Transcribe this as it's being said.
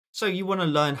So you want to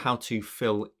learn how to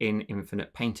fill in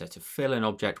Infinite Painter, to fill an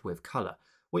object with color.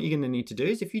 What you're going to need to do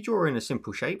is, if you draw in a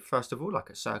simple shape, first of all,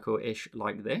 like a circle-ish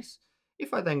like this,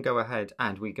 if I then go ahead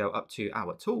and we go up to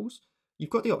our tools, you've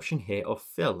got the option here of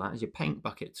fill. That is your paint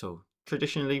bucket tool.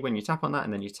 Traditionally, when you tap on that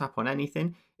and then you tap on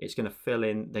anything, it's going to fill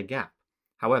in the gap.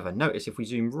 However, notice if we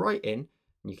zoom right in,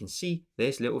 you can see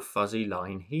this little fuzzy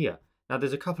line here. Now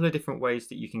there's a couple of different ways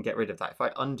that you can get rid of that. If I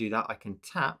undo that, I can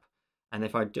tap. And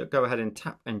if I go ahead and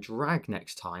tap and drag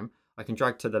next time, I can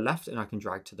drag to the left and I can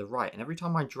drag to the right. And every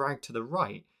time I drag to the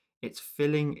right, it's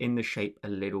filling in the shape a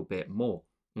little bit more.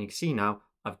 And you can see now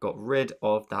I've got rid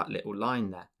of that little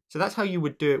line there. So that's how you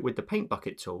would do it with the paint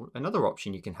bucket tool. Another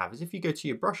option you can have is if you go to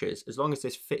your brushes, as long as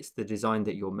this fits the design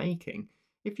that you're making,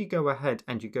 if you go ahead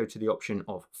and you go to the option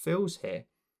of fills here,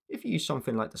 if you use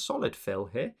something like the solid fill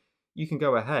here, you can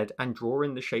go ahead and draw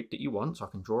in the shape that you want. So I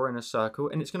can draw in a circle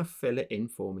and it's going to fill it in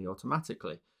for me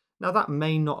automatically. Now that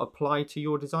may not apply to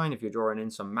your design. If you're drawing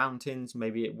in some mountains,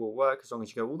 maybe it will work as long as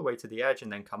you go all the way to the edge and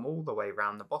then come all the way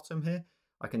around the bottom here.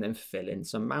 I can then fill in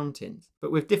some mountains.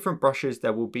 But with different brushes,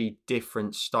 there will be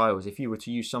different styles. If you were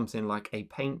to use something like a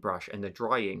paintbrush and the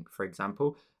drying, for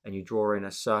example, and you draw in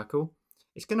a circle,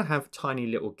 it's going to have tiny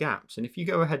little gaps. And if you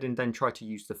go ahead and then try to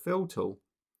use the fill tool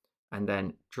and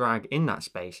then drag in that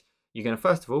space, you're going to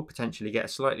first of all potentially get a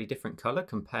slightly different color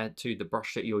compared to the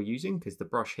brush that you're using, because the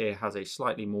brush here has a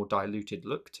slightly more diluted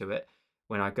look to it.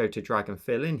 When I go to drag and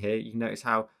fill in here, you can notice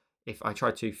how if I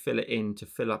try to fill it in to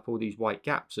fill up all these white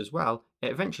gaps as well,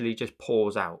 it eventually just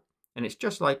pours out. And it's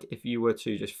just like if you were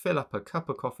to just fill up a cup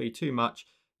of coffee too much,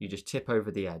 you just tip over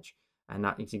the edge. And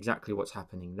that is exactly what's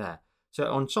happening there.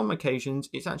 So on some occasions,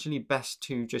 it's actually best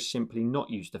to just simply not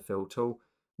use the fill tool.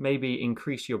 Maybe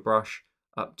increase your brush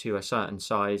up to a certain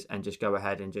size and just go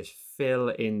ahead and just fill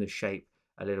in the shape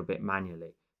a little bit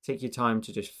manually. Take your time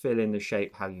to just fill in the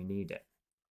shape how you need it.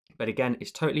 But again,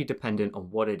 it's totally dependent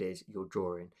on what it is you're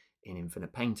drawing in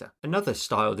Infinite Painter. Another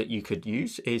style that you could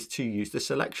use is to use the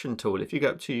selection tool. If you go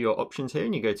up to your options here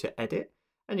and you go to edit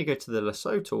and you go to the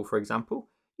lasso tool, for example,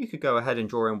 you could go ahead and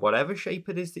draw in whatever shape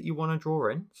it is that you want to draw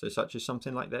in. So such as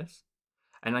something like this.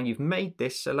 And now you've made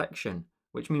this selection,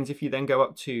 which means if you then go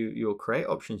up to your create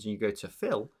options and you go to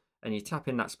fill and you tap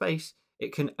in that space,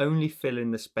 it can only fill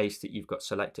in the space that you've got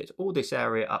selected. All this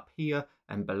area up here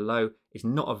and below is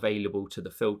not available to the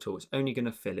fill tool. It's only going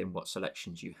to fill in what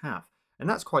selections you have. And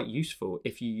that's quite useful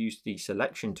if you use the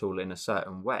selection tool in a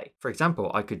certain way. For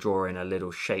example, I could draw in a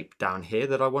little shape down here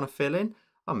that I want to fill in.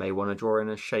 I may want to draw in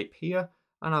a shape here,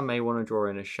 and I may want to draw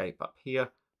in a shape up here,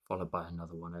 followed by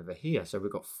another one over here. So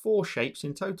we've got 4 shapes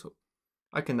in total.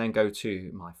 I can then go to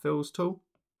my fills tool.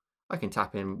 I can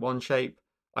tap in one shape.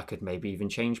 I could maybe even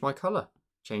change my color,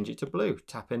 change it to blue,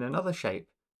 tap in another shape,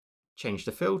 change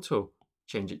the fill tool,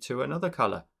 change it to another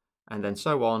color, and then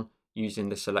so on using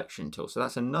the selection tool. So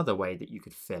that's another way that you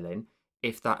could fill in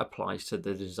if that applies to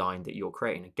the design that you're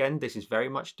creating. Again, this is very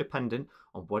much dependent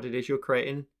on what it is you're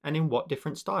creating and in what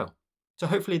different style. So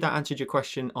hopefully that answered your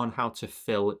question on how to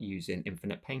fill using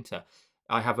Infinite Painter.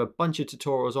 I have a bunch of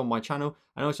tutorials on my channel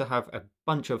and I also have a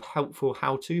bunch of helpful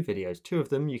how-to videos. 2 of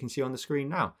them you can see on the screen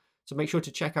now. So make sure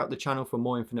to check out the channel for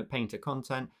more Infinite Painter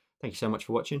content. Thank you so much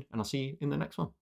for watching and I'll see you in the next one.